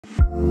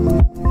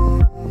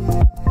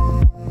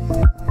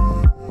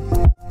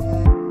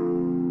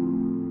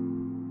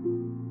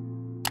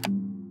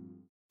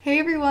Hey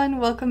everyone,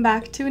 welcome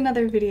back to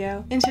another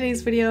video. In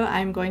today's video,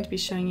 I'm going to be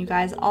showing you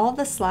guys all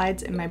the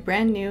slides in my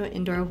brand new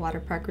indoor water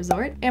park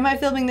resort. Am I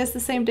filming this the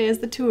same day as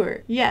the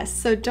tour? Yes,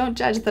 so don't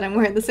judge that I'm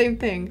wearing the same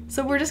thing.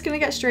 So we're just gonna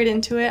get straight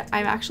into it.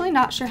 I'm actually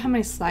not sure how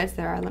many slides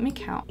there are. Let me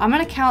count. I'm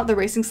gonna count the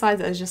racing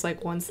slides as just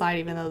like one slide,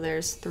 even though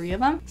there's 3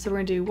 of them. So we're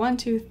gonna do 1,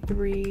 2,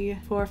 3,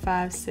 4,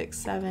 5, 6,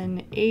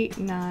 7, 8,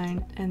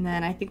 9, and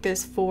then I think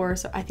there's 4.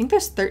 So I think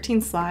there's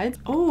 13 slides.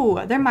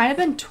 Oh, there might have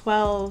been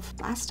 12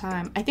 last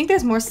time. I think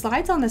there's more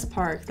slides on this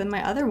park than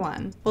my other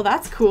one. Well,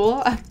 that's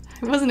cool. I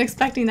wasn't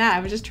expecting that. I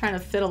was just trying to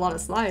fit a lot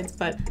of slides,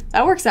 but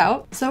that works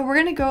out. So we're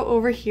gonna go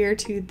over here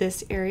to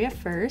this area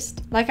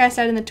first. Like I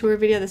said in the tour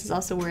video, this is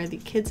also where the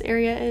kids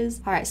area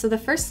is. All right, so the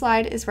first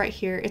slide is right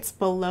here. It's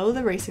below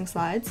the racing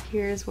slides.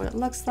 Here's what it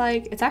looks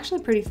like. It's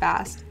actually pretty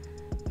fast,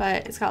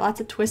 but it's got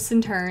lots of twists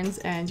and turns,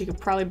 and you could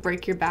probably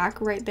break your back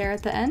right there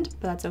at the end,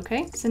 but that's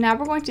okay. So now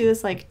we're going to do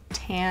this like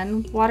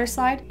tan water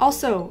slide.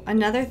 Also,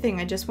 another thing,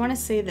 I just want to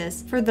say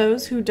this, for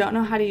those who don't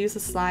know how to use the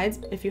slides,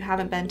 if you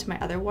haven't been to my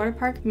other water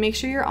park, make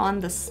sure you're on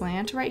the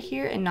slant right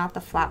here and not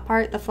the flat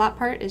part. The flat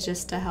part is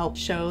just to help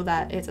show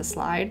that it's a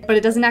slide, but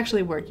it doesn't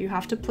actually work. You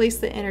have to place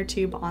the inner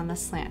tube on the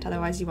slant,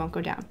 otherwise you won't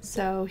go down.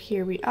 So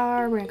here we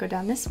are, we're gonna go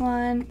down this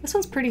one. This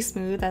one's pretty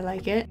smooth, I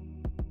like it.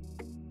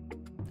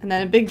 And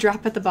then a big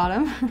drop at the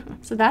bottom.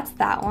 So that's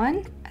that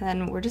one.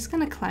 And then we're just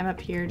gonna climb up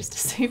here just to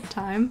save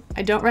time.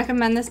 I don't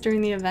recommend this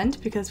during the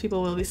event because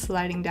people will be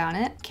sliding down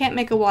it. Can't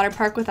make a water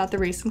park without the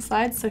racing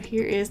slides, so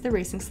here is the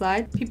racing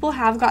slide. People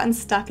have gotten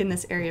stuck in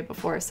this area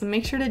before, so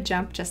make sure to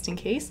jump just in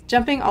case.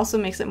 Jumping also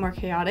makes it more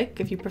chaotic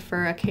if you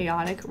prefer a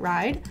chaotic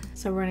ride.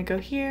 So we're gonna go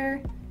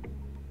here.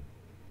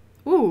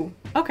 Ooh,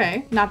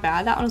 okay, not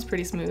bad. That one was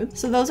pretty smooth.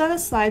 So those are the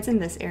slides in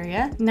this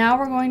area. Now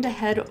we're going to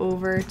head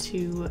over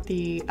to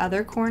the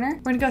other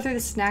corner. We're gonna go through the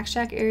snack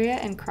shack area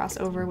and cross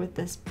over with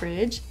this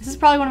bridge. This is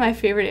probably one of my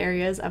favorite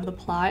areas of the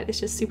plot. It's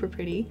just super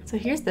pretty. So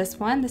here's this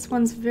one. This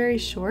one's very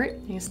short.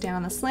 You can stand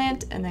on the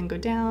slant and then go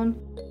down.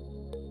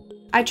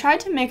 I tried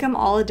to make them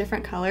all a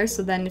different color,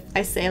 so then if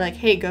I say like,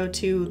 hey, go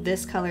to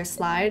this color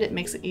slide, it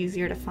makes it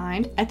easier to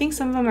find. I think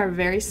some of them are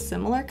very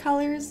similar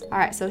colors. All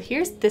right, so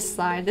here's this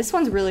slide. This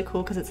one's really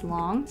cool because it's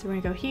long. So we're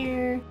gonna go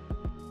here.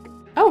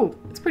 Oh,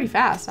 it's pretty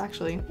fast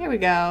actually. Here we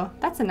go.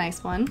 That's a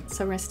nice one.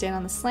 So we're gonna stand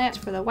on the slant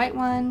for the white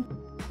one.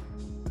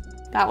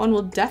 That one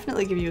will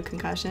definitely give you a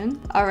concussion.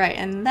 All right,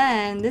 and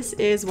then this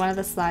is one of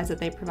the slides that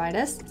they provide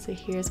us. So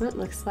here's what it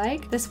looks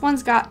like. This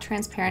one's got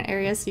transparent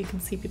areas so you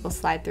can see people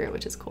slide through it,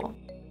 which is cool.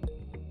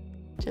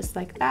 Just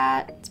like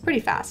that. It's pretty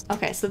fast.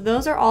 Okay, so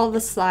those are all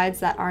the slides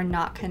that are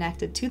not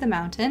connected to the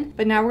mountain,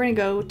 but now we're gonna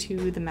go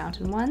to the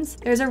mountain ones.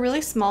 There's a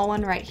really small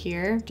one right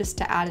here just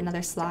to add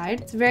another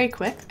slide. It's very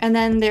quick. And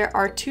then there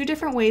are 2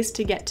 different ways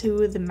to get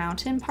to the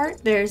mountain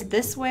part. There's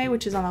this way,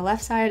 which is on the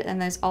left side,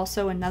 and there's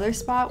also another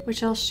spot,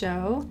 which I'll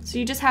show. So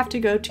you just have to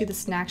go to the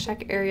snack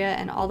shack area,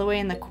 and all the way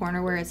in the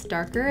corner where it's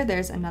darker,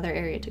 there's another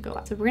area to go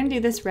up. So we're gonna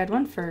do this red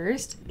one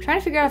first. I'm trying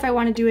to figure out if I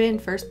wanna do it in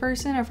first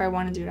person or if I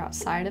wanna do it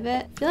outside of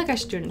it. I feel like I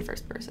should do it in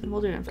first person.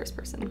 We'll do it in first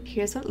person.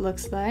 Here's what it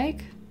looks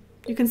like.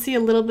 You can see a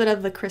little bit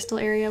of the crystal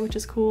area, which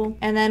is cool.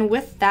 And then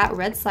with that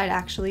red slide,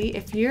 actually,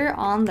 if you're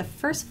on the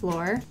first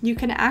floor, you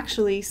can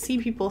actually see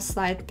people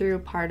slide through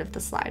part of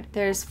the slide.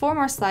 There's 4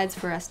 more slides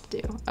for us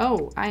to do.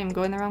 Oh, I am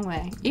going the wrong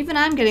way. Even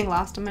I'm getting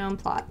lost in my own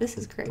plot. This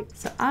is great.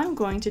 So I'm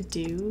going to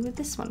do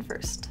this one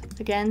first.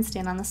 Again,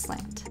 stand on the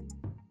slant.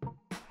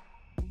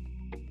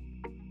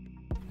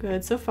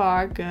 Good so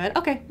far, good.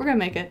 Okay, we're gonna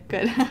make it,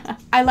 good.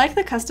 I like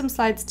the custom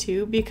slides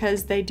too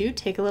because they do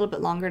take a little bit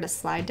longer to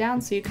slide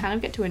down, so you kind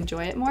of get to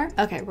enjoy it more.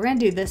 Okay, we're gonna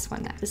do this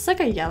one next. This is like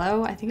a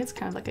yellow, I think it's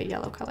kind of like a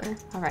yellow color.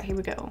 All right, here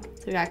we go.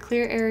 So we got a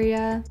clear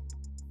area.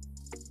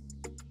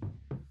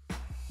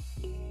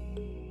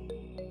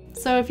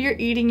 So if you're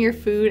eating your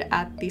food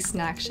at the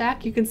snack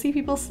shack, you can see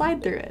people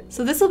slide through it.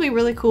 So this will be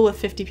really cool with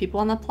 50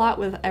 people on the plot.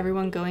 With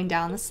everyone going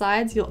down the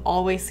slides, you'll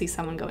always see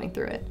someone going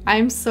through it.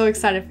 I'm so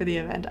excited for the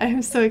event. I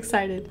am so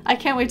excited. I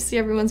can't wait to see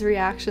everyone's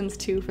reactions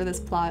too for this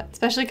plot,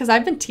 especially because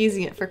I've been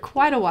teasing it for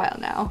quite a while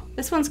now.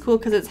 This one's cool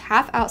because it's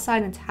half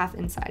outside and it's half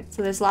inside.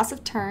 So there's lots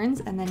of turns,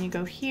 and then you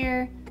go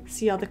here,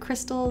 see all the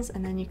crystals,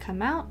 and then you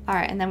come out. All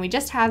right, and then we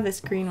just have this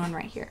green one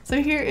right here.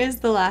 So here is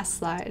the last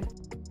slide.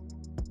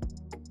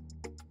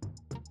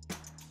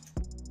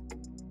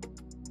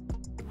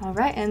 All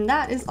right, and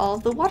that is all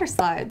of the water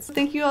slides.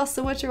 Thank you all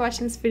so much for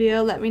watching this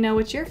video. Let me know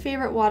what your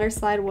favorite water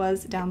slide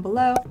was down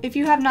below. If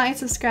you have not yet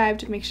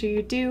subscribed, make sure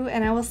you do,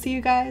 and I will see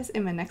you guys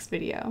in my next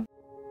video.